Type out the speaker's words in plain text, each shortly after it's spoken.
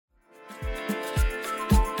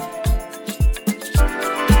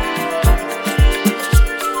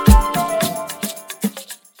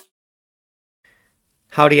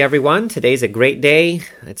Howdy, everyone. Today's a great day.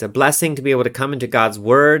 It's a blessing to be able to come into God's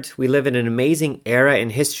Word. We live in an amazing era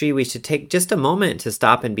in history. We should take just a moment to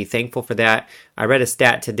stop and be thankful for that. I read a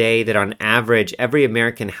stat today that on average, every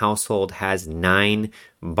American household has 9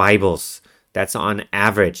 Bibles. That's on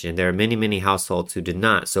average, and there are many, many households who do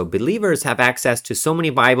not. So believers have access to so many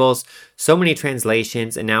Bibles, so many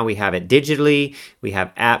translations, and now we have it digitally. We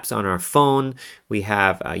have apps on our phone. We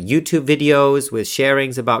have YouTube videos with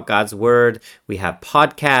sharings about God's Word. We have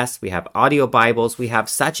podcasts. We have audio Bibles. We have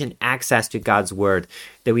such an access to God's Word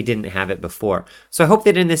that we didn't have it before. So I hope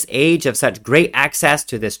that in this age of such great access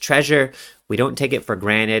to this treasure, we don't take it for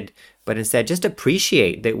granted, but instead just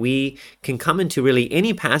appreciate that we can come into really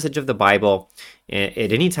any passage of the Bible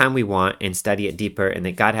at any time we want and study it deeper, and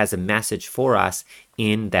that God has a message for us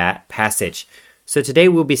in that passage. So today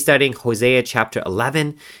we'll be studying Hosea chapter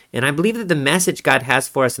 11, and I believe that the message God has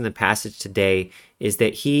for us in the passage today is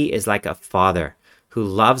that He is like a father who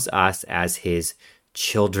loves us as His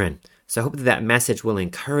children. So I hope that message will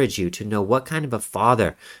encourage you to know what kind of a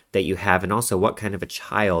father that you have and also what kind of a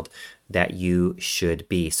child that you should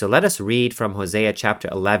be. So let us read from Hosea chapter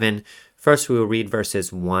 11. First, we will read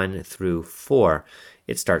verses 1 through 4.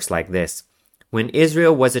 It starts like this. When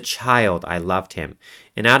Israel was a child, I loved him,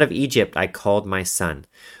 and out of Egypt I called my son.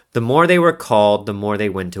 The more they were called, the more they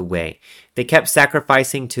went away. They kept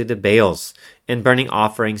sacrificing to the Baals and burning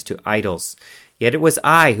offerings to idols. Yet it was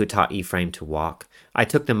I who taught Ephraim to walk. I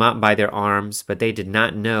took them up by their arms, but they did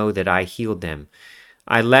not know that I healed them.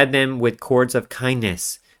 I led them with cords of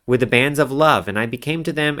kindness, with the bands of love, and I became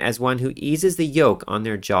to them as one who eases the yoke on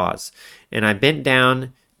their jaws. And I bent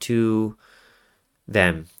down to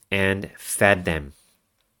them and fed them.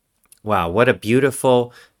 Wow, what a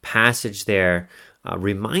beautiful passage there,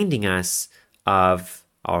 reminding us of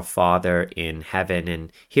our Father in heaven.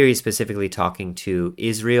 And here he's specifically talking to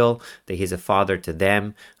Israel, that he's a father to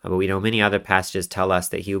them. But we know many other passages tell us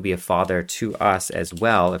that he will be a father to us as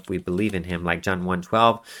well if we believe in him, like John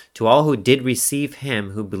 1:12. To all who did receive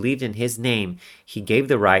him, who believed in his name, he gave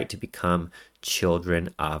the right to become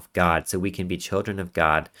children of God. So we can be children of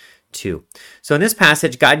God too. So in this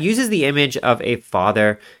passage, God uses the image of a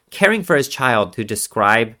father caring for his child to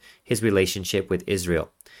describe his relationship with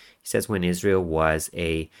Israel. He says when Israel was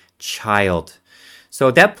a child.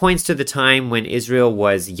 So that points to the time when Israel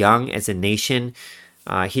was young as a nation.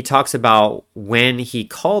 He talks about when he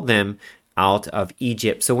called them out of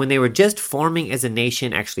Egypt. So when they were just forming as a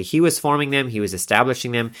nation, actually he was forming them, he was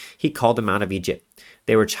establishing them, he called them out of Egypt.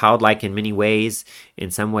 They were childlike in many ways.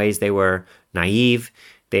 In some ways they were naive.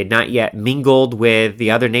 They had not yet mingled with the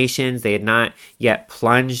other nations. They had not yet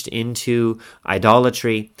plunged into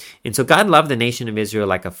idolatry. And so God loved the nation of Israel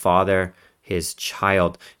like a father his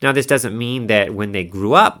child. Now, this doesn't mean that when they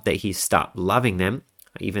grew up that he stopped loving them.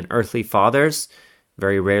 Even earthly fathers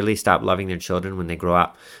very rarely stop loving their children when they grow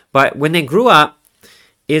up. But when they grew up,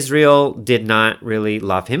 Israel did not really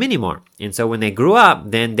love him anymore. And so when they grew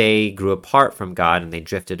up, then they grew apart from God and they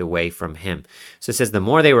drifted away from him. So it says the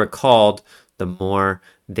more they were called, the more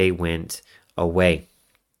they went away.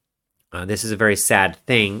 This is a very sad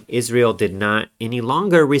thing. Israel did not any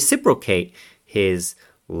longer reciprocate his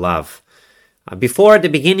love. Before, at the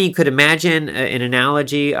beginning, you could imagine an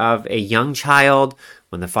analogy of a young child.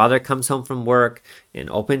 When the father comes home from work and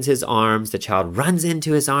opens his arms, the child runs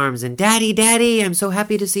into his arms and, Daddy, Daddy, I'm so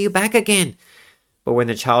happy to see you back again. But when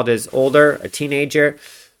the child is older, a teenager,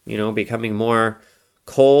 becoming more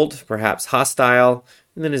cold, perhaps hostile,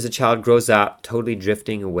 and then as the child grows up, totally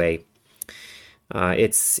drifting away.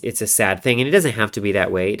 It's a sad thing, and it doesn't have to be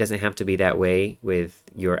that way. It doesn't have to be that way with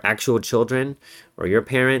your actual children or your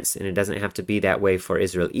parents, and it doesn't have to be that way for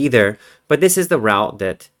Israel either. But this is the route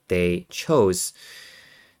that they chose.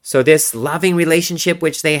 So this loving relationship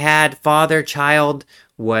which they had, father-child,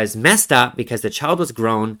 was messed up because the child was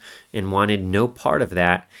grown and wanted no part of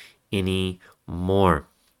that anymore.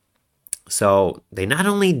 So they not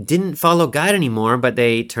only didn't follow God anymore, but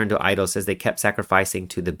they turned to idols as they kept sacrificing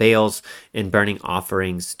to the Baals and burning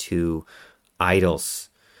offerings to idols.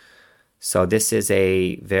 So this is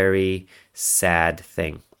a very sad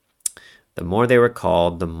thing. The more they were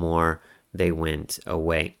called, the more they went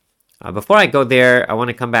away. Before I go there, I want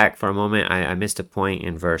to come back for a moment. I missed a point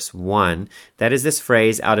in verse 1. That is this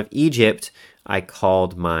phrase, out of Egypt, I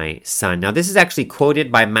called my son. Now this is actually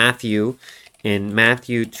quoted by Matthew in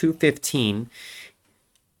Matthew 2:15.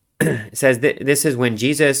 It says this is when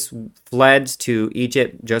Jesus fled to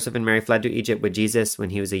Egypt. Joseph and Mary fled to Egypt with Jesus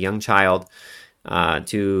when he was a young child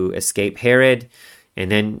to escape Herod.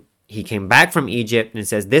 And then he came back from Egypt, and it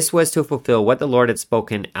says this was to fulfill what the Lord had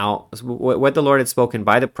spoken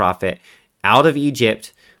by the prophet, out of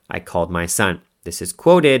Egypt I called my son. This is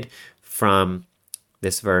quoted from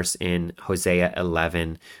this verse in Hosea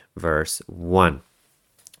 11, verse 1.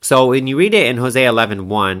 So when you read it in Hosea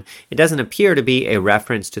 11:1, it doesn't appear to be a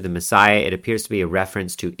reference to the Messiah. It appears to be a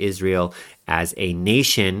reference to Israel as a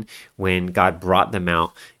nation when God brought them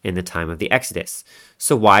out in the time of the Exodus.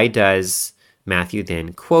 So why does Matthew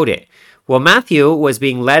then quote it? Well, Matthew was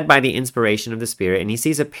being led by the inspiration of the Spirit, and he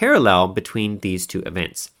sees a parallel between these two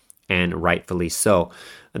events, and rightfully so.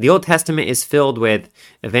 The Old Testament is filled with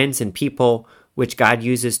events and people which God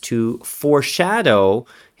uses to foreshadow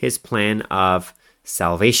his plan of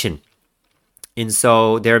salvation. And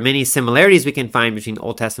so there are many similarities we can find between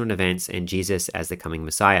Old Testament events and Jesus as the coming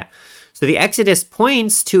Messiah. So the Exodus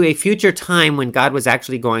points to a future time when God was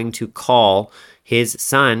actually going to call his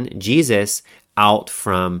son, Jesus, out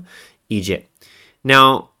from Egypt.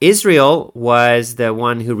 Now, Israel was the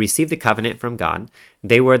one who received the covenant from God.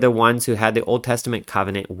 They were the ones who had the Old Testament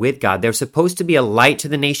covenant with God. They're supposed to be a light to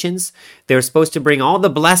the nations. They're supposed to bring all the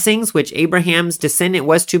blessings which Abraham's descendant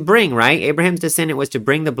was to bring, right? Abraham's descendant was to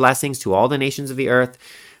bring the blessings to all the nations of the earth.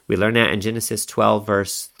 We learn that in Genesis 12,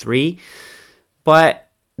 verse 3. But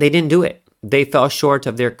they didn't do it. They fell short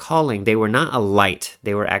of their calling. They were not a light.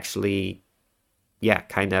 They were actually,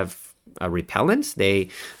 kind of repellent. They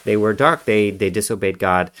were dark. They disobeyed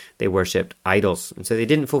God. They worshipped idols. And so they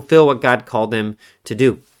didn't fulfill what God called them to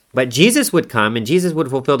do. But Jesus would come and Jesus would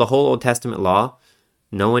fulfill the whole Old Testament law.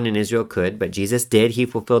 No one in Israel could, but Jesus did. He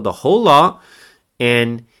fulfilled the whole law,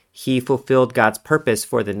 and he fulfilled God's purpose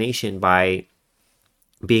for the nation by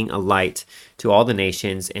being a light to all the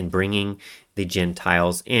nations and bringing the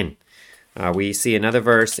Gentiles in. We see another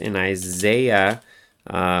verse in Isaiah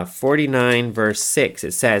 49, verse 6.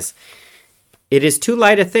 It says, "It is too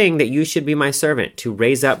light a thing that you should be my servant, to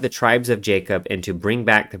raise up the tribes of Jacob and to bring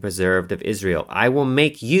back the preserved of Israel. I will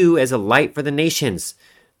make you as a light for the nations,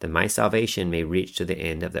 that my salvation may reach to the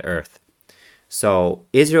end of the earth." So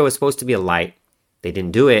Israel was supposed to be a light. They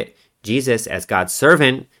didn't do it. Jesus, as God's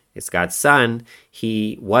servant, as God's son,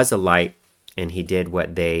 he was a light, and he did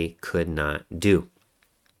what they could not do.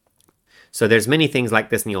 So there's many things like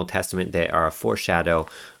this in the Old Testament that are a foreshadow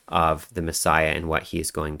of the Messiah and what he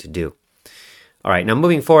is going to do. All right, now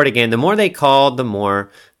moving forward again, the more they called, the more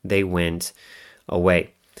they went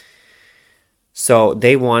away. So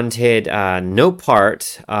they wanted no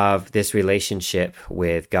part of this relationship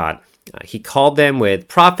with God. He called them with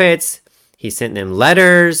prophets. He sent them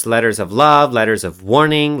letters of love, letters of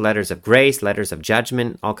warning, letters of grace, letters of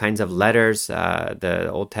judgment, all kinds of letters, the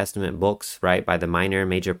Old Testament books, right, by the minor and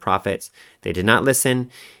major prophets. They did not listen.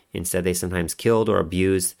 Instead, they sometimes killed or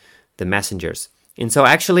abused the messengers. And so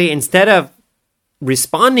actually, instead of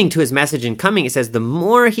responding to his message and coming, it says the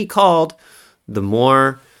more he called, the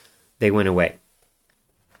more they went away.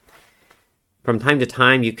 From time to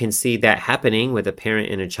time, you can see that happening with a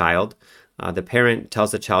parent and a child. The parent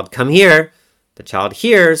tells the child, "Come here." The child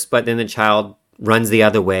hears, but then the child runs the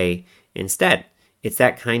other way instead. It's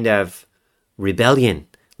that kind of rebellion.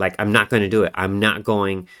 Like, I'm not going to do it. I'm not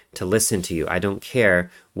going to listen to you. I don't care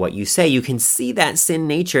what you say. You can see that sin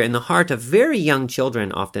nature in the heart of very young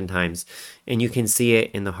children oftentimes, and you can see it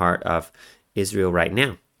in the heart of Israel right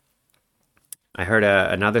now. I heard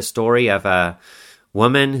another story of a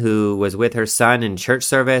woman who was with her son in church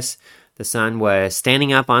service. The son was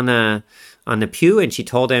standing up on the pew, and she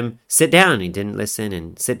told him, "Sit down." He didn't listen,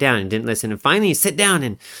 and sit down, and didn't listen. And finally, sit down.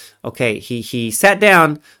 And okay, he sat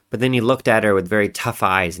down, but then he looked at her with very tough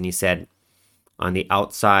eyes, and he said, "On the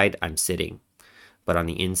outside, I'm sitting, but on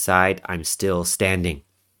the inside, I'm still standing."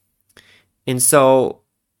 And so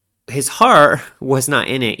his heart was not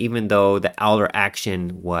in it, even though the outer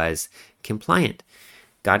action was compliant.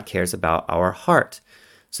 God cares about our heart.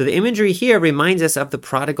 So the imagery here reminds us of the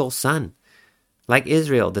prodigal son. Like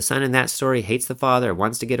Israel, the son in that story hates the father,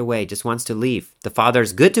 wants to get away, just wants to leave. The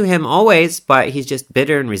father's good to him always, but he's just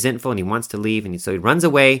bitter and resentful, and he wants to leave. And so he runs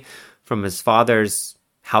away from his father's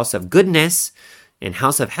house of goodness and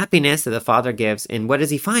house of happiness that the father gives. And what does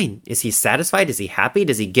he find? Is he satisfied? Is he happy?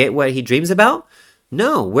 Does he get what he dreams about?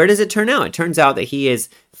 No. Where does it turn out? It turns out that he is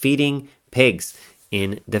feeding pigs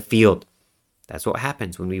in the field. That's what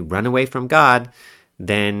happens when we run away from God.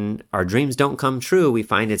 Then our dreams don't come true. We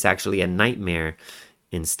find it's actually a nightmare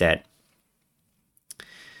instead.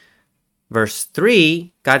 Verse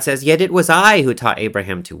 3, God says, "Yet it was I who taught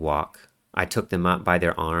Abraham to walk. I took them up by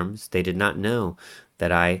their arms. They did not know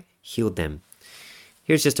that I healed them."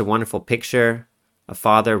 Here's just a wonderful picture, a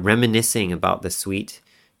father reminiscing about the sweet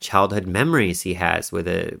childhood memories he has with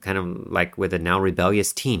a kind of like with a now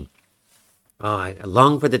rebellious teen. "Oh, I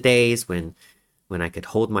long for the days when I could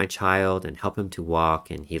hold my child and help him to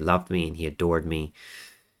walk, and he loved me and he adored me.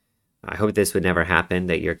 I hope this would never happen,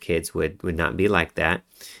 that your kids would not be like that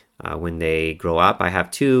when they grow up. I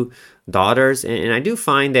have two daughters, and I do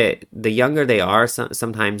find that the younger they are,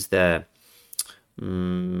 sometimes the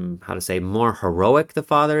more heroic the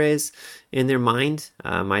father is in their mind.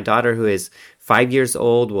 My daughter, who is 5 years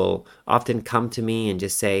old, will often come to me and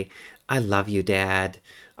just say, "I love you, Dad.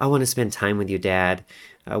 I want to spend time with you, Dad."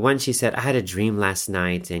 Once she said, "I had a dream last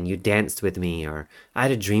night and you danced with me," or "I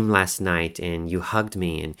had a dream last night and you hugged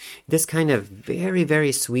me." And this kind of very,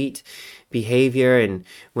 very sweet behavior. And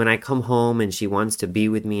when I come home and she wants to be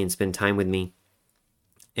with me and spend time with me.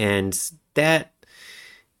 And that,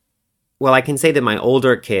 well, I can say that my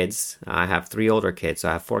older kids, I have 3 older kids, so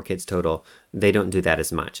I have 4 kids total, they don't do that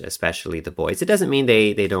as much, especially the boys. It doesn't mean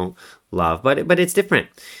they don't love, but it's different.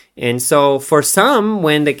 And so for some,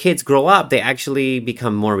 when the kids grow up, they actually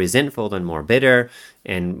become more resentful and more bitter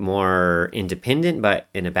and more independent, but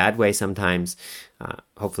in a bad way sometimes,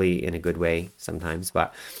 hopefully in a good way sometimes.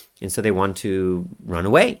 And so they want to run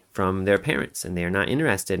away from their parents, and they're not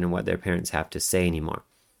interested in what their parents have to say anymore.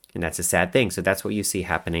 And that's a sad thing. So that's what you see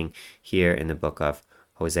happening here in the book of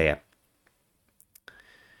Hosea.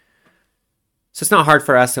 So it's not hard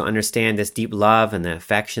for us to understand this deep love and the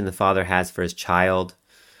affection the father has for his child.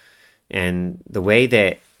 And the way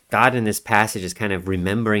that God in this passage is kind of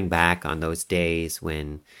remembering back on those days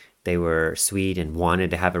when they were sweet and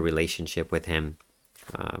wanted to have a relationship with him.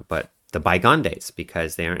 But the bygone days,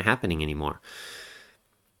 because they aren't happening anymore.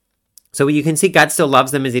 So you can see God still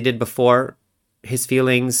loves them as he did before. His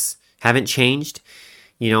feelings haven't changed.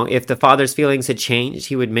 If the father's feelings had changed,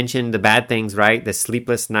 he would mention the bad things, right? The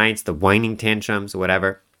sleepless nights, the whining tantrums,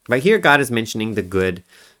 whatever. But here God is mentioning the good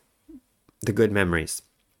memories.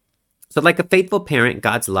 So like a faithful parent,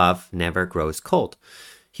 God's love never grows cold.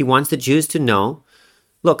 He wants the Jews to know,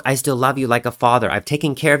 look, I still love you like a father. I've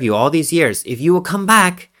taken care of you all these years. If you will come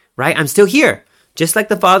back, right, I'm still here. Just like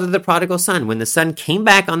the father of the prodigal son. When the son came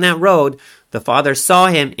back on that road, the father saw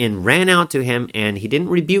him and ran out to him, and he didn't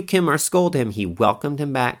rebuke him or scold him. He welcomed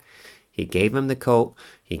him back. He gave him the coat.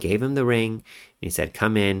 He gave him the ring. And he said,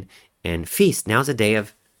 come in and feast. Now's a day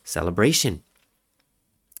of celebration.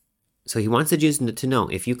 So he wants the Jews to know,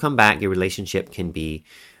 if you come back, your relationship can be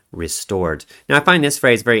restored. Now, I find this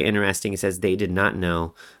phrase very interesting. It says, they did not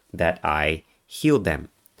know that I healed them.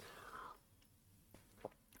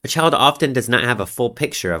 A child often does not have a full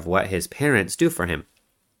picture of what his parents do for him.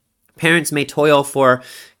 Parents may toil for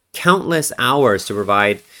countless hours to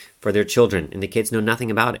provide for their children, and the kids know nothing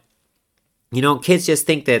about it. Kids just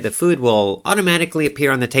think that the food will automatically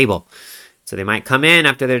appear on the table. So they might come in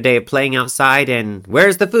after their day of playing outside and,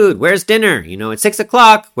 where's the food? Where's dinner? It's 6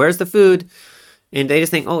 o'clock. Where's the food? And they just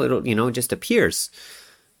think, it just appears.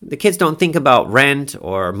 The kids don't think about rent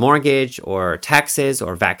or mortgage or taxes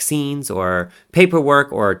or vaccines or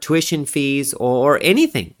paperwork or tuition fees or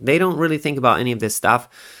anything. They don't really think about any of this stuff.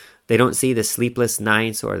 They don't see the sleepless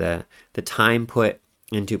nights or the time put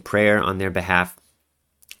into prayer on their behalf.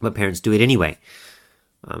 But parents do it anyway.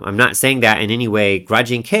 I'm not saying that in any way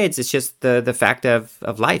grudging kids. It's just the fact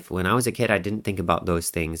of life. When I was a kid, I didn't think about those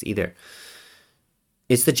things either.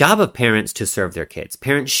 It's the job of parents to serve their kids.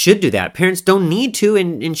 Parents should do that. Parents don't need to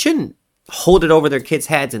and shouldn't hold it over their kids'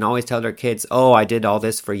 heads and always tell their kids, oh, I did all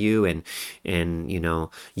this for you and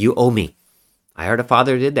you owe me. I heard a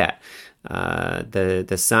father did that.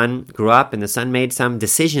 The son grew up and the son made some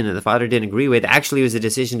decision that the father didn't agree with. Actually, it was a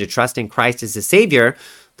decision to trust in Christ as the Savior.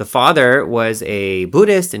 The father was a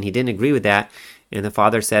Buddhist and he didn't agree with that. And the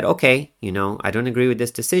father said, okay, I don't agree with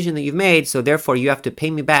this decision that you've made, so therefore you have to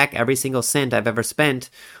pay me back every single cent I've ever spent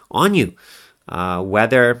on you.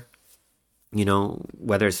 Whether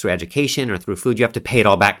it's through education or through food, you have to pay it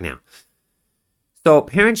all back now. So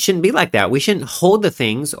parents shouldn't be like that. We shouldn't hold the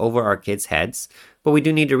things over our kids' heads, but we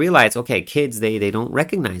do need to realize, okay, kids, they don't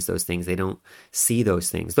recognize those things. They don't see those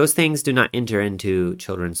things. Those things do not enter into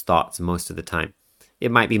children's thoughts most of the time.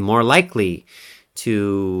 It might be more likely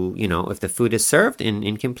to, if the food is served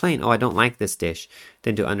and complain, oh, I don't like this dish,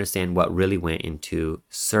 than to understand what really went into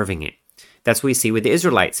serving it. That's what we see with the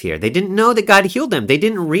Israelites here. They didn't know that God healed them. They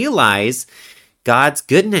didn't realize God's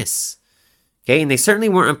goodness. Okay, and they certainly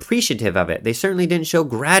weren't appreciative of it. They certainly didn't show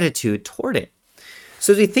gratitude toward it.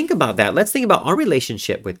 So as we think about that, let's think about our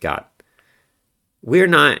relationship with God. We're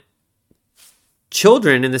not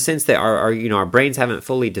children in the sense that our brains haven't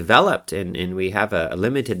fully developed and we have a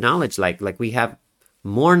limited knowledge, like we have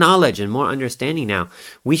more knowledge and more understanding now.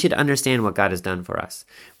 We should understand what God has done for us.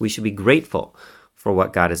 We should be grateful for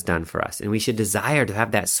what God has done for us. And we should desire to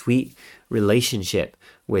have that sweet relationship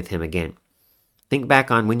with him again. Think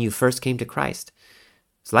back on when you first came to Christ.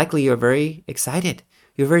 It's likely you're very excited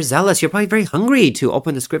You're very zealous. You're probably very hungry to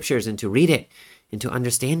open the scriptures and to read it and to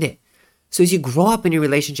understand it. So as you grow up in your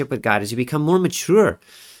relationship with God, as you become more mature,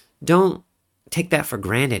 don't take that for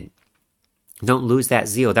granted. Don't lose that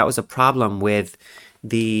zeal. That was a problem with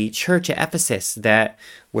the church at Ephesus that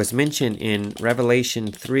was mentioned in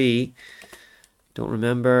Revelation 3. Don't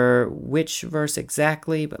remember which verse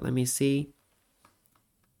exactly, but let me see.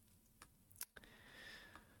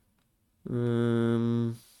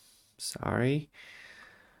 Sorry.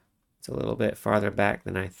 It's a little bit farther back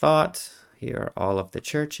than I thought. Here are all of the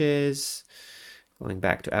churches. Going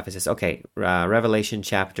back to Ephesus. Okay, Revelation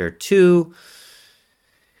chapter 2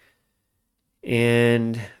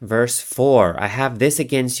 and verse 4. I have this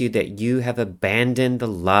against you, that you have abandoned the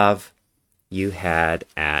love you had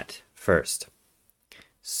at first.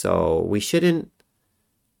 So we shouldn't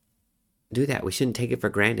do that. We shouldn't take it for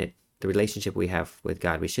granted, the relationship we have with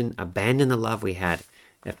God. We shouldn't abandon the love we had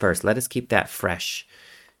at first. Let us keep that fresh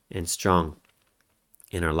and strong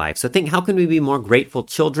in our life. So think, how can we be more grateful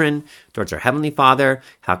children towards our Heavenly Father?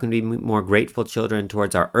 How can we be more grateful children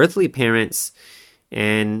towards our earthly parents?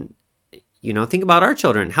 And, think about our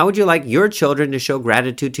children. How would you like your children to show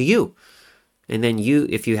gratitude to you? And then you,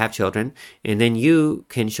 if you have children, and then you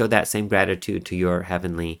can show that same gratitude to your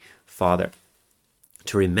Heavenly Father.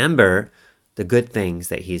 To remember the good things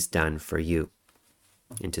that He's done for you.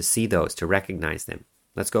 And to see those, to recognize them.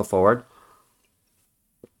 Let's go forward.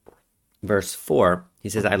 Verse 4, he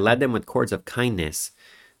says, I led them with cords of kindness,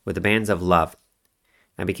 with the bands of love.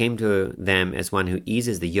 I became to them as one who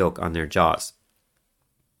eases the yoke on their jaws.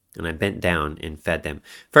 And I bent down and fed them.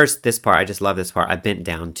 First, this part, I just love this part. I bent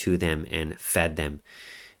down to them and fed them.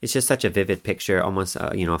 It's just such a vivid picture, almost,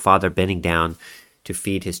 a father bending down to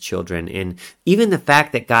feed his children. And even the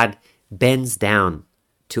fact that God bends down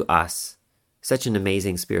to us, such an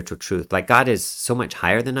amazing spiritual truth. Like, God is so much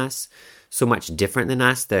higher than us, so much different than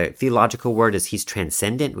us. The theological word is He's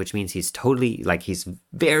transcendent, which means He's totally, He's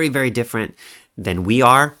very, very different than we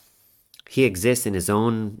are. He exists in His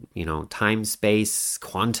own, time, space,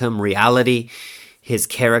 quantum reality. His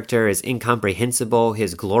character is incomprehensible.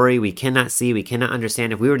 His glory we cannot see, we cannot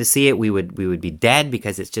understand. If we were to see it, we would be dead,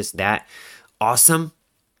 because it's just that awesome.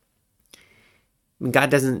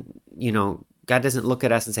 God doesn't look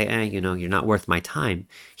at us and say, you're not worth my time.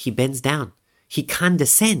 He bends down. He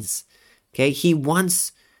condescends. Okay, He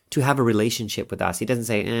wants to have a relationship with us. He doesn't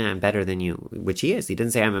say, I'm better than you, which He is. He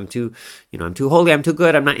doesn't say, I'm too holy, I'm too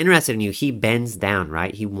good, I'm not interested in you. He bends down,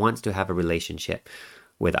 right? He wants to have a relationship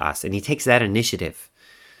with us, and He takes that initiative.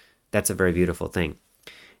 That's a very beautiful thing.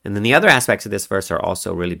 And then the other aspects of this verse are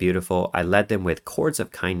also really beautiful. I led them with cords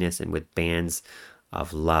of kindness and with bands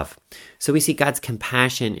of love. So we see God's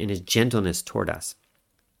compassion and His gentleness toward us.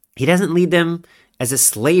 He doesn't lead them as a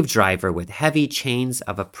slave driver with heavy chains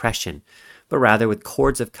of oppression, but rather with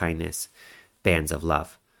cords of kindness, bands of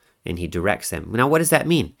love. And He directs them. Now, what does that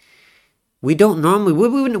mean? We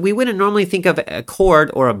wouldn't normally think of a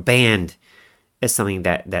cord or a band as something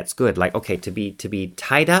that's good. Like, okay, to be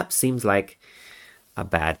tied up seems like a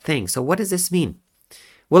bad thing. So what does this mean?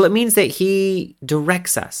 Well, it means that He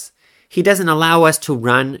directs us. He doesn't allow us to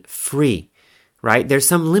run free, right? There's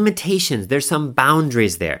some limitations. There's some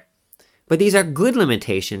boundaries there. But these are good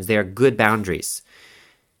limitations. They are good boundaries.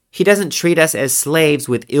 He doesn't treat us as slaves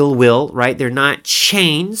with ill will, right? They're not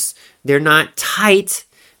chains. They're not tight.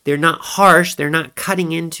 They're not harsh. They're not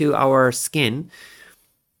cutting into our skin.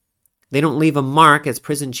 They don't leave a mark as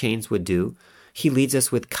prison chains would do. He leads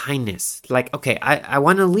us with kindness. Like, okay, I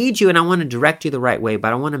want to lead you and I want to direct you the right way,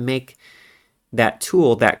 but I want to make that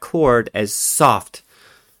tool, that cord, as soft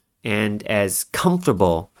and as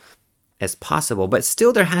comfortable as possible. But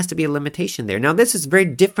still, there has to be a limitation there. Now, this is very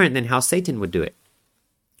different than how Satan would do it.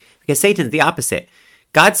 Because Satan's the opposite.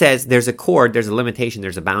 God says there's a cord, there's a limitation,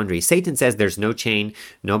 there's a boundary. Satan says there's no chain,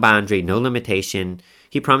 no boundary, no limitation.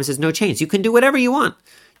 He promises no chains. You can do whatever you want.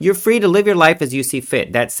 You're free to live your life as you see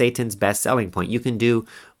fit. That's Satan's best selling point. You can do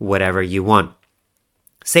whatever you want.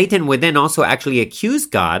 Satan would then also actually accuse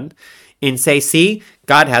God and say, see,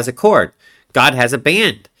 God has a cord. God has a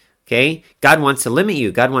band. Okay? God wants to limit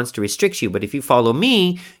you. God wants to restrict you. But if you follow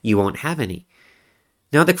me, you won't have any.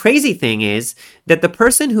 Now, the crazy thing is that the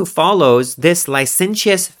person who follows this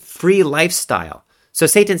licentious, free lifestyle, so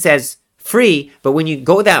Satan says free, but when you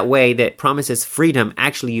go that way that promises freedom,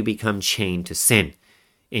 actually you become chained to sin.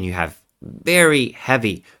 And you have very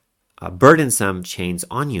heavy, burdensome chains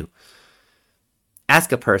on you.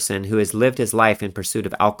 Ask a person who has lived his life in pursuit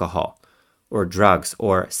of alcohol or drugs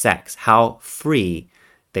or sex how free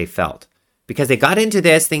they felt. Because they got into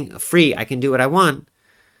this thing, free, I can do what I want.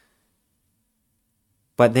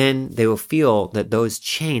 but then they will feel that those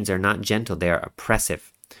chains are not gentle, they are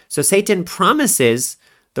oppressive. So Satan promises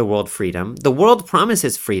the world freedom. The world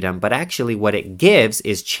promises freedom, but actually what it gives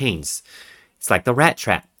is chains. It's like the rat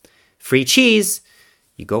trap. Free cheese,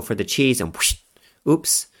 you go for the cheese and whoosh,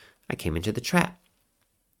 oops, I came into the trap.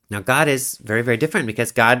 Now God is very, very different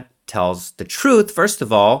because God tells the truth. First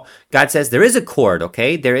of all, God says there is a cord,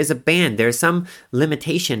 okay? There is a band, there is some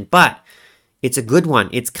limitation, but it's a good one.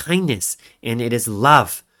 It's kindness and it is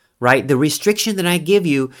love, right? The restriction that I give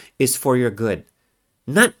you is for your good.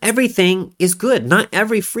 Not everything is good. Not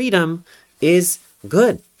every freedom is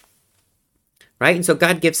good, right? And so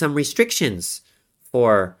God gives some restrictions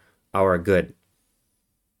for our good.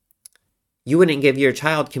 You wouldn't give your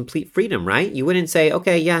child complete freedom, right? You wouldn't say,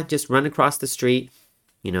 okay, yeah, just run across the street.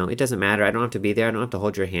 It doesn't matter. I don't have to be there. I don't have to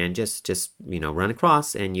hold your hand. Just run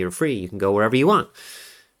across and you're free. You can go wherever you want.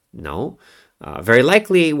 No. Very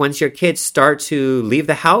likely, once your kids start to leave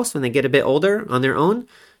the house when they get a bit older on their own,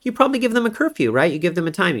 you probably give them a curfew, right? You give them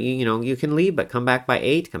a time. You can leave, but come back by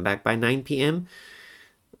 8, come back by 9 p.m.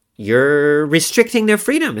 You're restricting their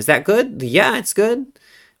freedom. Is that good? Yeah, it's good.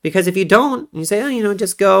 Because if you don't, you say,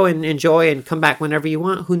 just go and enjoy and come back whenever you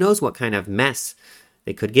want. Who knows what kind of mess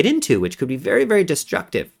they could get into, which could be very, very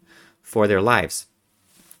destructive for their lives.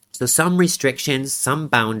 So some restrictions, some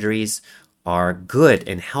boundaries are good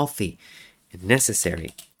and healthy and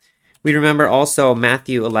necessary. We remember also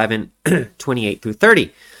Matthew 11, 28 through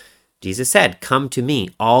 30. Jesus said, come to me,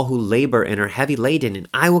 all who labor and are heavy laden, and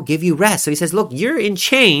I will give you rest. So he says, look, you're in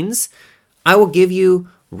chains. I will give you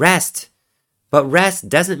rest. But rest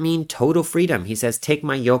doesn't mean total freedom. He says, take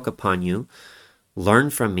my yoke upon you, learn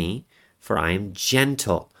from me, for I am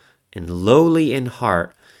gentle and lowly in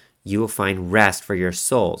heart. You will find rest for your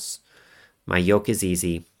souls. My yoke is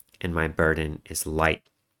easy and my burden is light.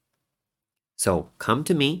 So come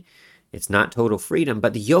to me. It's not total freedom,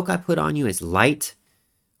 but the yoke I put on you is light.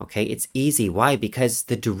 Okay, it's easy. Why? Because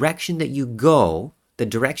the direction that you go, the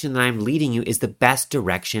direction that I'm leading you is the best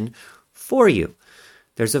direction for you.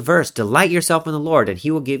 There's a verse, delight yourself in the Lord and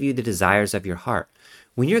he will give you the desires of your heart.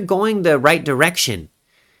 When you're going the right direction,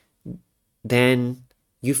 then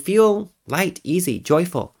you feel light, easy,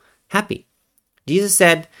 joyful, happy. Jesus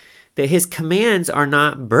said that his commands are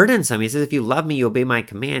not burdensome. He says, if you love me, you obey my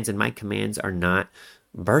commands, and my commands are not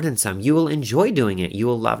burdensome. You will enjoy doing it. You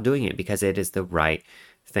will love doing it because it is the right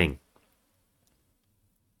thing.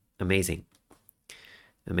 Amazing.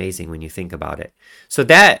 Amazing when you think about it. So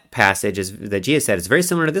that passage that Jesus said is very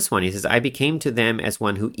similar to this one. He says, I became to them as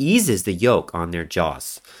one who eases the yoke on their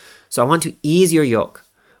jaws. So I want to ease your yoke.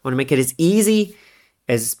 I want to make it as easy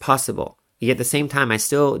as possible. Yet at the same time,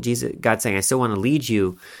 God's saying, I still want to lead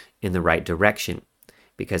you in the right direction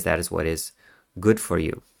because that is what is good for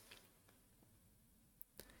you.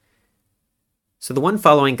 So the one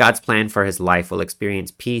following God's plan for his life will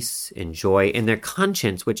experience peace and joy in their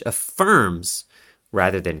conscience, which affirms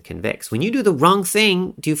rather than convicts. When you do the wrong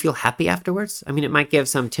thing, do you feel happy afterwards? I mean, it might give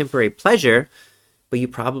some temporary pleasure, but you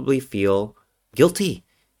probably feel guilty.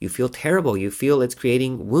 You feel terrible. You feel it's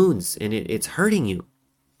creating wounds and it's hurting you.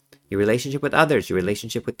 Your relationship with others, your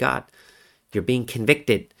relationship with God. You're being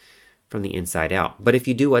convicted from the inside out. But if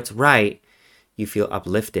you do what's right, you feel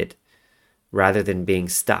uplifted rather than being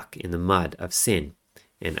stuck in the mud of sin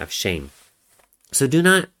and of shame. So do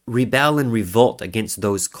not rebel and revolt against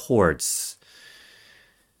those cords.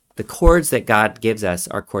 The cords that God gives us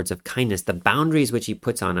are cords of kindness. The boundaries which he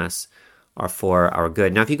puts on us are for our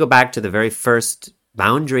good. Now, if you go back to the very first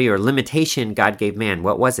boundary or limitation God gave man,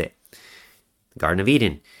 what was it? The Garden of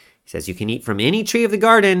Eden. He says you can eat from any tree of the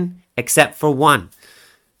garden except for one.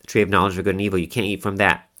 The tree of knowledge of good and evil, you can't eat from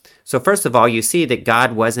that. So first of all, you see that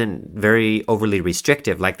God wasn't very overly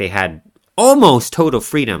restrictive, like they had almost total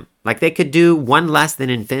freedom. Like they could do one less than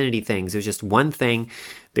infinity things. It was just one thing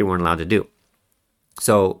they weren't allowed to do.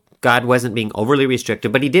 So God wasn't being overly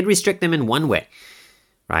restrictive, but he did restrict them in one way,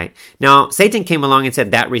 right? Now, Satan came along and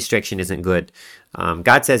said that restriction isn't good.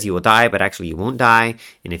 God says you will die, but actually you won't die.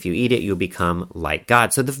 And if you eat it, you'll become like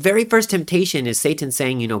God. So the very first temptation is Satan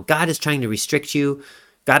saying, God is trying to restrict you.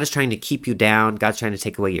 God is trying to keep you down. God's trying to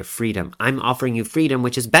take away your freedom. I'm offering you freedom,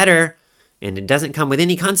 which is better, and it doesn't come with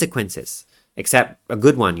any consequences, except a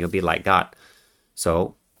good one. You'll be like God.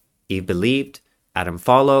 So Eve believed, Adam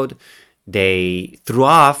followed. They threw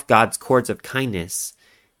off God's cords of kindness.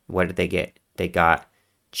 What did they get? They got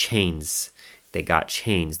chains. They got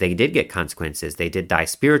chains. They did get consequences. They did die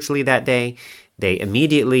spiritually that day. They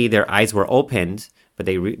immediately, their eyes were opened. But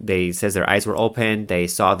they says their eyes were open. They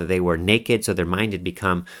saw that they were naked, so their mind had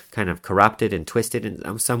become kind of corrupted and twisted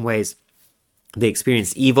in some ways. They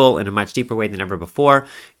experienced evil in a much deeper way than ever before.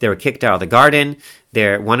 They were kicked out of the garden.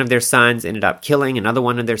 One of their sons ended up killing another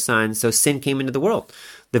one of their sons. So sin came into the world.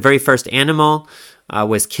 The very first animal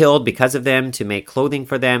was killed because of them to make clothing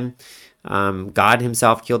for them. God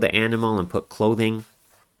himself killed the animal and put clothing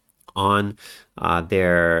on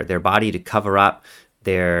their body to cover up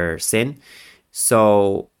their sin.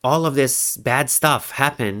 So all of this bad stuff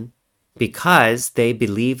happened because they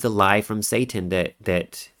believed the lie from Satan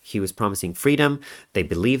that he was promising freedom. They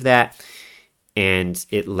believed that, and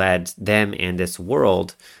it led them and this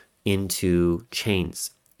world into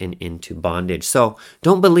chains and into bondage. So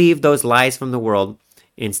don't believe those lies from the world.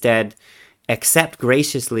 Instead, accept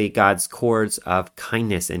graciously God's cords of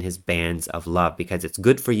kindness and his bands of love, because it's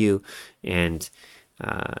good for you, and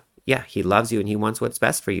he loves you and he wants what's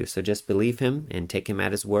best for you. So just believe him and take him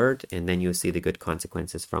at his word, and then you'll see the good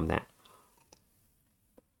consequences from that.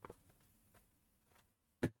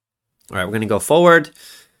 All right, we're going to go forward.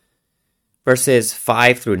 Verses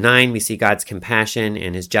 5 through 9, we see God's compassion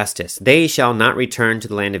and his justice. They shall not return to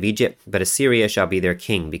the land of Egypt, but Assyria shall be their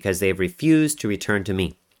king, because they have refused to return to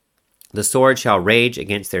me. The sword shall rage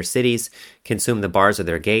against their cities, consume the bars of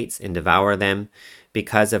their gates, and devour them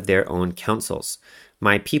because of their own counsels.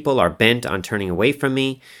 My people are bent on turning away from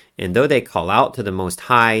me, and though they call out to the Most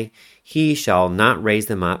High, he shall not raise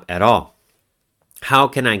them up at all. How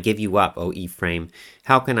can I give you up, O Ephraim?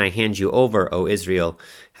 How can I hand you over, O Israel?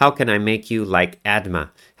 How can I make you like Admah?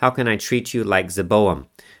 How can I treat you like Zeboam?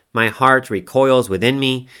 My heart recoils within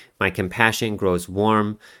me. My compassion grows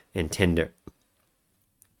warm and tender.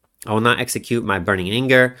 I will not execute my burning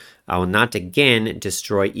anger. I will not again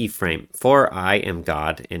destroy Ephraim, for I am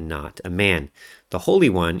God and not a man, the Holy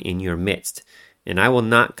One in your midst, and I will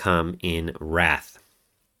not come in wrath.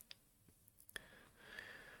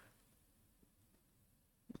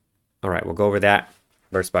 All right, we'll go over that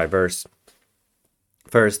verse by verse.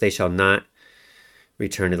 First, they shall not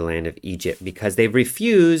return to the land of Egypt, because they've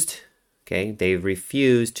refused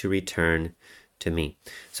to return to me.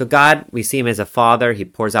 So God, we see him as a father. He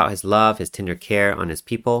pours out his love, his tender care on his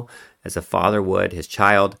people, as a father would his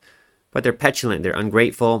child. But they're petulant, they're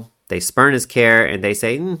ungrateful. They spurn his care, and they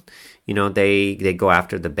say, they go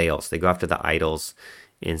after the Baals. They go after the idols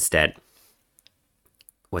instead.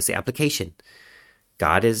 What's the application?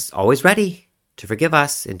 God is always ready to forgive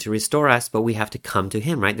us and to restore us, but we have to come to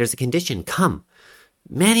him, right? There's a condition, come.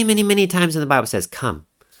 Many, many, many times in the Bible says, come.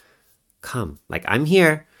 Come. Like, I'm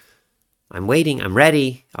here. I'm waiting. I'm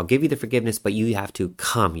ready. I'll give you the forgiveness, but you have to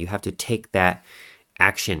come. You have to take that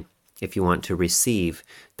action if you want to receive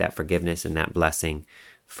that forgiveness and that blessing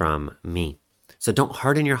from me. So don't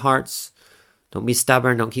harden your hearts. Don't be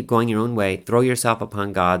stubborn. Don't keep going your own way. Throw yourself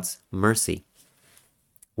upon God's mercy.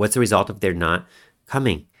 What's the result of their not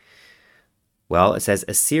coming? Well, it says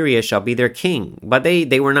Assyria shall be their king, but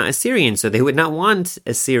they were not Assyrian, so they would not want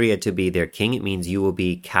Assyria to be their king. It means you will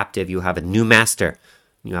be captive. You have a new master.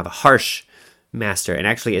 You have a harsh master. And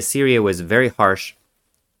actually, Assyria was very harsh,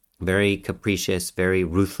 very capricious, very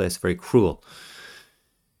ruthless, very cruel.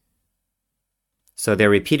 So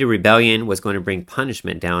their repeated rebellion was going to bring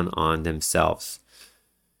punishment down on themselves.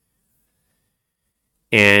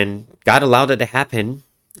 And God allowed it to happen.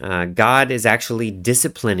 God is actually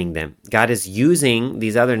disciplining them. God is using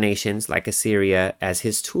these other nations like Assyria as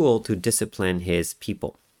his tool to discipline his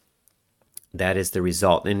people. That is the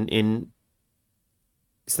result. And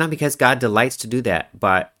it's not because God delights to do that,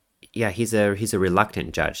 but he's a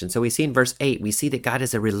reluctant judge. And so we see in verse 8, we see that God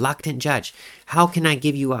is a reluctant judge. How can I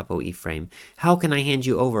give you up, O Ephraim? How can I hand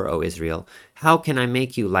you over, O Israel? How can I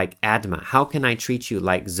make you like Admah? How can I treat you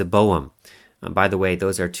like Zeboam? By the way,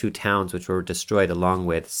 those are two towns which were destroyed along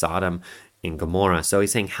with Sodom and Gomorrah. So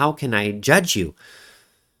he's saying, how can I judge you?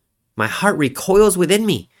 My heart recoils within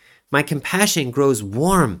me. My compassion grows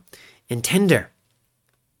warm and tender.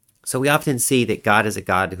 So we often see that God is a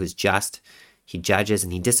God who's just. He judges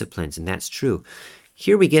and he disciplines, and that's true.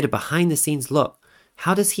 Here we get a behind-the-scenes look.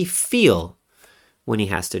 How does he feel when he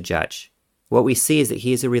has to judge? What we see is that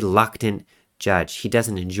he is a reluctant judge. He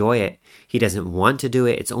doesn't enjoy it. He doesn't want to do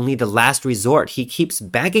it. It's only the last resort. He keeps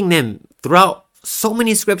begging them throughout so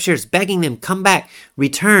many scriptures, begging them, come back,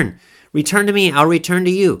 return to me, I'll return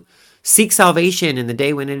to you. Seek salvation in the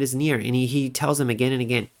day when it is near. And he tells them again and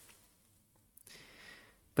again.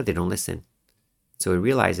 But they don't listen. So he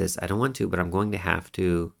realizes, I don't want to, but I'm going to have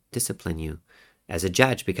to discipline you as a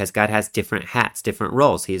judge, because God has different hats, different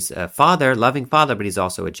roles. He's a father, loving father, but he's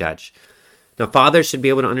also a judge. Now, fathers should be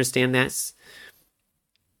able to understand this.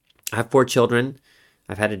 I have 4 children.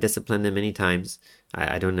 I've had to discipline them many times.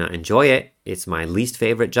 I do not enjoy it. It's my least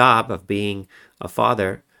favorite job of being a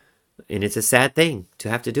father. And it's a sad thing to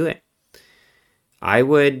have to do it. I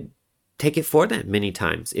would take it for them many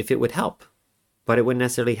times if it would help. But it wouldn't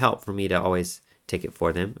necessarily help for me to always take it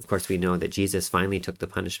for them. Of course, we know that Jesus finally took the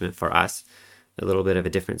punishment for us. A little bit of a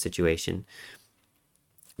different situation.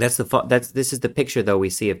 This is the picture, though, we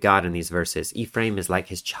see of God in these verses. Ephraim is like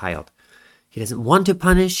his child. He doesn't want to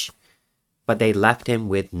punish, but they left him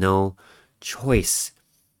with no choice.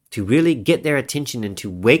 To really get their attention and to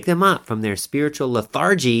wake them up from their spiritual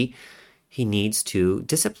lethargy, he needs to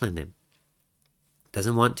discipline them.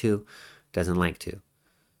 Doesn't want to, doesn't like to.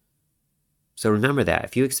 So remember that.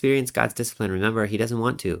 If you experience God's discipline, remember he doesn't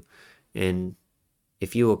want to. And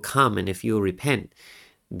if you will come and if you will repent,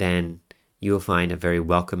 then you will find a very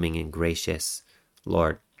welcoming and gracious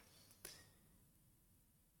Lord.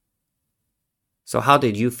 So how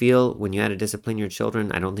did you feel when you had to discipline your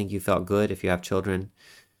children? I don't think you felt good if you have children.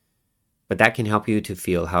 But that can help you to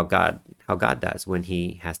feel how God does when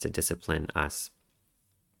he has to discipline us.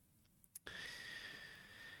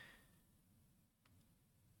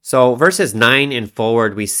 So verses 9 and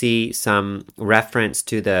forward, we see some reference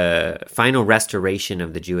to the final restoration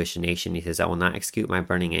of the Jewish nation. He says, I will not execute my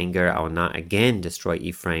burning anger. I will not again destroy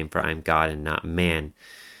Ephraim, for I am God and not man.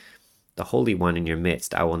 The Holy One in your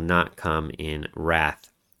midst, I will not come in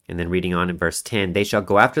wrath. And then reading on in verse 10, they shall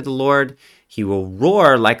go after the Lord. He will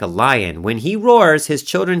roar like a lion. When he roars, his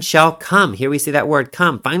children shall come. Here we see that word,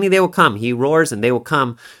 come. Finally they will come. He roars and they will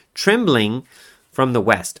come trembling from the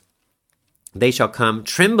west. They shall come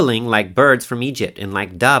trembling like birds from Egypt and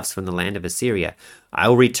like doves from the land of Assyria. I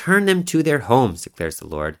will return them to their homes, declares the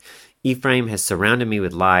Lord. Ephraim has surrounded me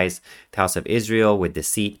with lies, the house of Israel with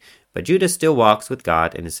deceit, but Judah still walks with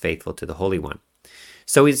God and is faithful to the Holy One.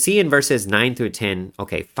 So we see in verses 9 through 10,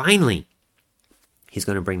 okay, finally, he's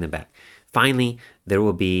going to bring them back. Finally, there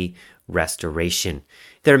will be restoration.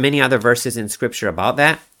 There are many other verses in Scripture about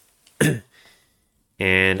that,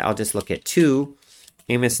 and I'll just look at two.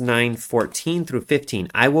 Amos 9:14 through 15.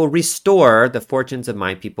 I will restore the fortunes of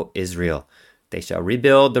my people Israel. They shall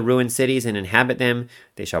rebuild the ruined cities and inhabit them.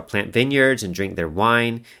 They shall plant vineyards and drink their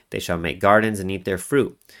wine. They shall make gardens and eat their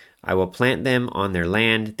fruit. I will plant them on their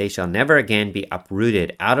land. They shall never again be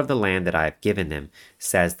uprooted out of the land that I have given them,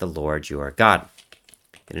 says the Lord your God.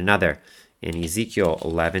 And another in Ezekiel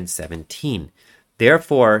 11:17.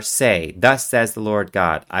 Therefore say, thus says the Lord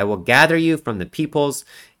God, I will gather you from the peoples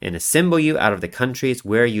and assemble you out of the countries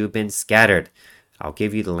where you've been scattered. I'll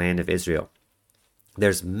give you the land of Israel.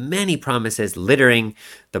 There's many promises littering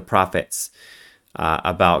the prophets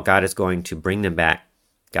about God is going to bring them back.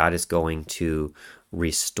 God is going to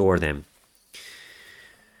restore them.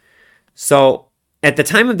 So at the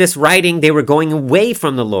time of this writing, they were going away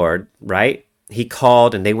from the Lord, right? He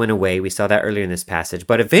called and they went away. We saw that earlier in this passage.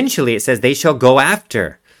 But eventually it says they shall go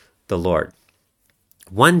after the Lord.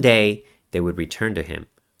 One day they would return to him.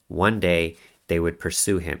 One day they would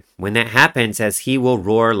pursue him. When that happens, as he will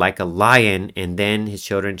roar like a lion, and then his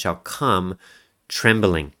children shall come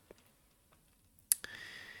trembling.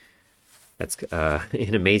 That's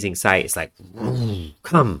an amazing sight. It's like,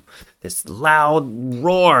 come, this loud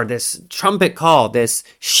roar, this trumpet call, this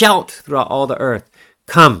shout throughout all the earth.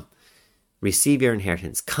 Come, receive your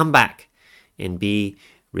inheritance. Come back and be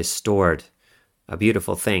restored. A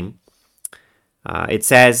beautiful thing. It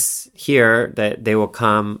says here that they will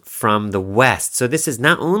come from the west. So this is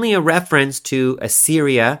not only a reference to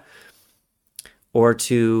Assyria or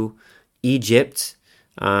to Egypt.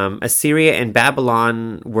 Assyria and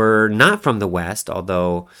Babylon were not from the west,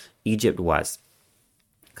 although Egypt was.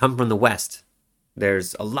 Come from the west.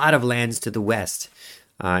 There's a lot of lands to the west.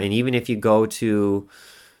 And even if you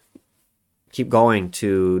keep going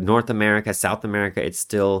to North America, South America, it's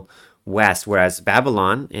still west, whereas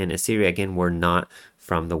Babylon and Assyria, again, were not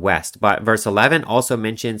from the west. But verse 11 also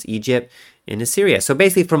mentions Egypt and Assyria. So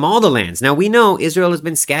basically from all the lands. Now we know Israel has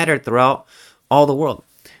been scattered throughout all the world.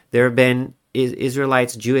 There have been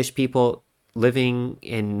Israelites, Jewish people living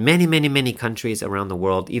in many, many, many countries around the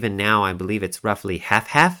world. Even now, I believe it's roughly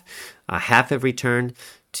half-half. Half have returned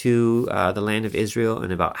to the land of Israel,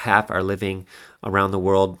 and about half are living around the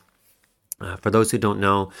world. For those who don't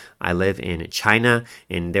know, I live in China,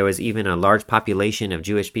 and there was even a large population of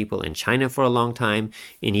Jewish people in China for a long time.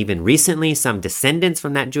 And even recently, some descendants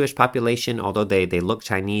from that Jewish population, although they look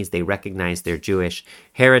Chinese, they recognize their Jewish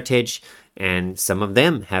heritage. And some of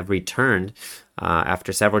them have returned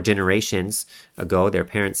after several generations ago. Their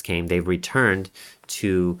parents came. They've returned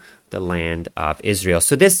to the land of Israel.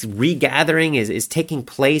 So this regathering is taking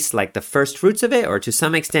place like the first fruits of it, or to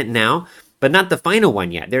some extent now, but not the final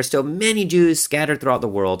one yet. There's still many Jews scattered throughout the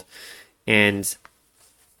world. And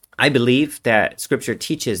I believe that Scripture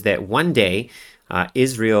teaches that one day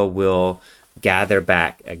Israel will gather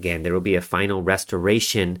back again. There will be a final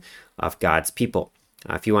restoration of God's people.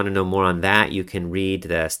 If you want to know more on that, you can read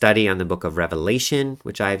the study on the book of Revelation,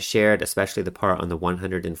 which I have shared, especially the part on the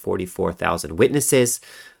 144,000 witnesses.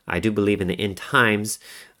 I do believe in the end times,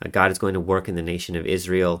 God is going to work in the nation of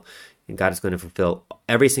Israel, and God is going to fulfill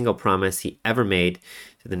every single promise he ever made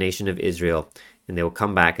to the nation of Israel, and they will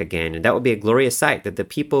come back again. And that will be a glorious sight, that the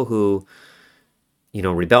people who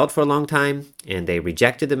rebelled for a long time and they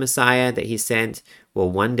rejected the Messiah that he sent will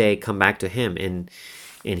one day come back to him. And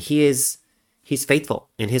he's faithful,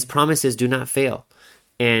 and his promises do not fail.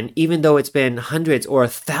 And even though it's been hundreds or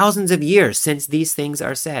thousands of years since these things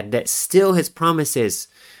are said, that still his promises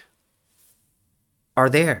are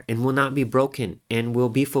there and will not be broken and will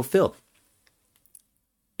be fulfilled.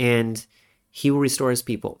 And he will restore his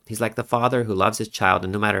people. He's like the father who loves his child,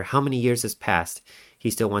 and no matter how many years has passed, he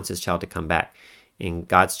still wants his child to come back. And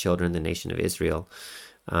God's children, the nation of Israel,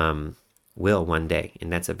 will one day.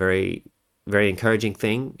 And that's a very, very encouraging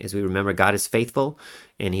thing as we remember God is faithful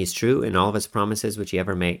and he's true, and all of his promises which he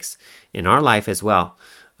ever makes in our life as well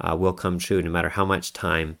will come true no matter how much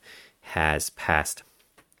time has passed.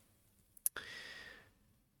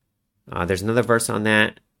 There's another verse on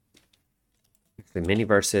that. There are many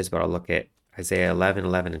verses, but I'll look at Isaiah 11,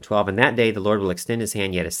 11, and 12. "In that day the Lord will extend his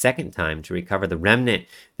hand yet a second time to recover the remnant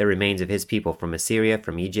that remains of his people from Assyria,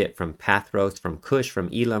 from Egypt, from Pathros, from Cush, from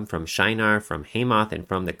Elam, from Shinar, from Hamath, and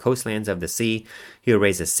from the coastlands of the sea. He will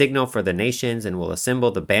raise a signal for the nations and will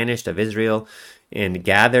assemble the banished of Israel and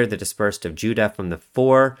gather the dispersed of Judah from the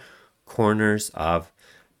four corners of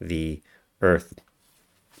the earth."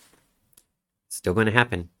 Still going to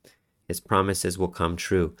happen. His promises will come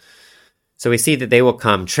true. So we see that they will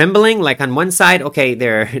come trembling, like on one side, okay,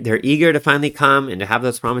 they're eager to finally come and to have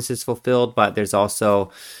those promises fulfilled, but there's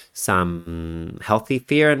also some healthy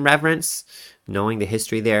fear and reverence, knowing the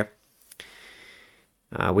history there.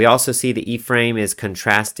 We also see that Ephraim is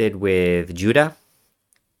contrasted with Judah.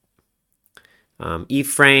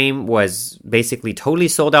 Ephraim was basically totally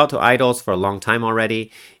sold out to idols for a long time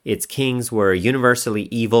already. Its kings were universally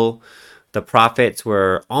evil. The prophets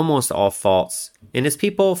were almost all false, and his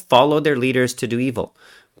people followed their leaders to do evil.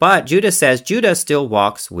 But Judah says Judah still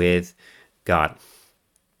walks with God.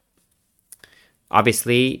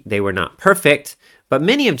 Obviously, they were not perfect, but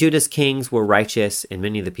many of Judah's kings were righteous, and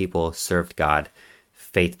many of the people served God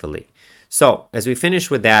faithfully. So, as we finish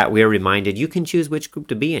with that, we are reminded you can choose which group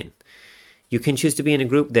to be in. You can choose to be in a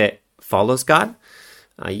group that follows God.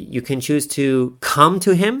 You can choose to come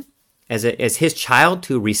to him as his child,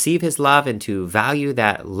 to receive his love and to value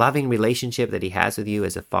that loving relationship that he has with you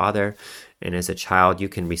as a father and as a child. You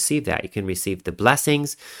can receive that. You can receive the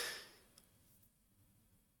blessings.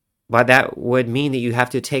 But that would mean that you have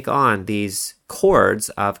to take on these cords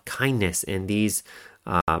of kindness and these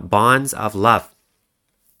bonds of love.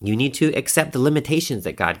 You need to accept the limitations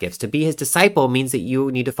that God gives. To be his disciple means that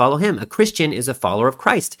you need to follow him. A Christian is a follower of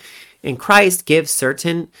Christ. And Christ gives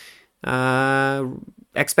certain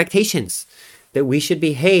expectations that we should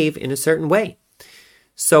behave in a certain way.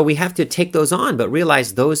 So we have to take those on, but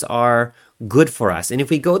realize those are good for us. And if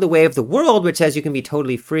we go the way of the world, which says you can be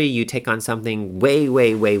totally free, you take on something way,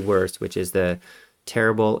 way, way worse, which is the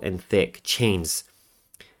terrible and thick chains,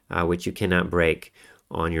 which you cannot break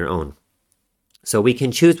on your own. So we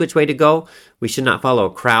can choose which way to go. We should not follow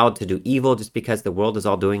a crowd to do evil just because the world is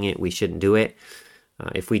all doing it. We shouldn't do it.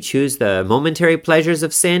 If we choose the momentary pleasures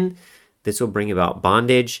of sin, this will bring about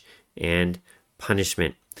bondage and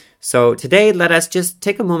punishment. So today, let us just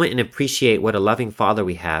take a moment and appreciate what a loving Father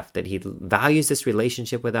we have, that he values this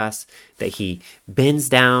relationship with us, that he bends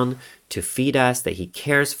down to feed us, that he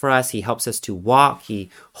cares for us, he helps us to walk,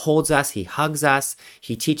 he holds us, he hugs us,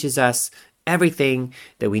 he teaches us everything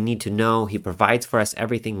that we need to know, he provides for us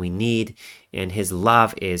everything we need, and his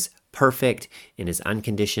love is perfect and is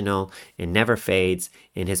unconditional and never fades.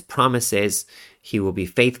 In his promises, he will be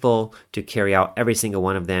faithful to carry out every single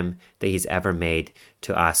one of them that he's ever made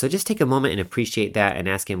to us. So just take a moment and appreciate that and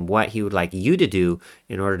ask him what he would like you to do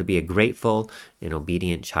in order to be a grateful and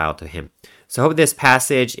obedient child to him. So I hope this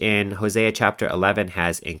passage in Hosea chapter 11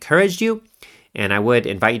 has encouraged you, and I would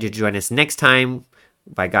invite you to join us next time.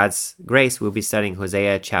 By God's grace, we'll be studying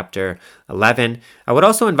Hosea chapter 11. I would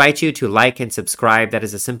also invite you to like and subscribe. That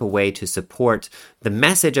is a simple way to support the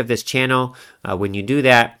message of this channel. When you do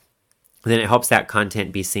that, then it helps that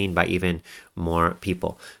content be seen by even more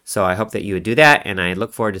people. So I hope that you would do that, and I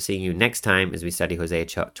look forward to seeing you next time as we study Hosea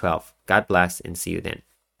 12. God bless, and see you then.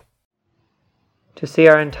 To see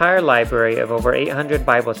our entire library of over 800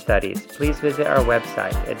 Bible studies, please visit our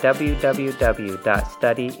website at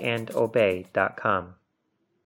www.studyandobey.com.